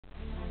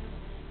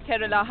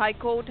Kerala High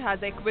Court has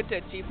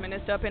acquitted Chief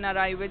Minister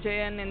Pinarayi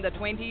Vijayan in the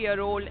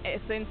 20-year-old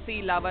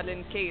SNC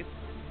Lavalin case.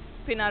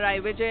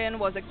 Pinarayi Vijayan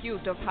was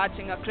accused of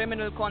hatching a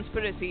criminal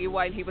conspiracy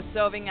while he was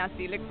serving as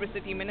the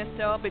electricity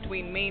minister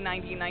between May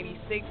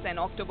 1996 and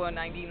October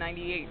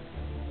 1998.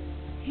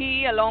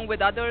 He, along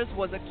with others,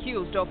 was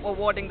accused of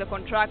awarding the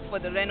contract for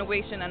the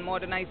renovation and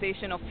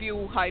modernization of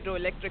few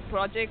hydroelectric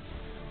projects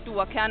to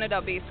a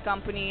Canada-based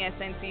company,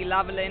 SNC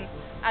Lavalin,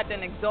 at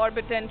an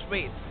exorbitant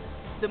rate.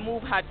 The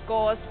move had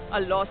caused a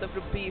loss of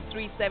rupees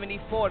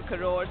 374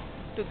 crores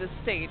to the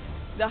state.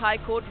 The High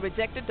Court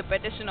rejected the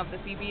petition of the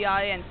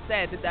CBI and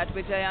said that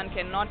Vijayan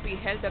cannot be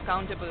held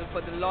accountable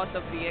for the loss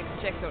of the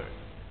exchequer.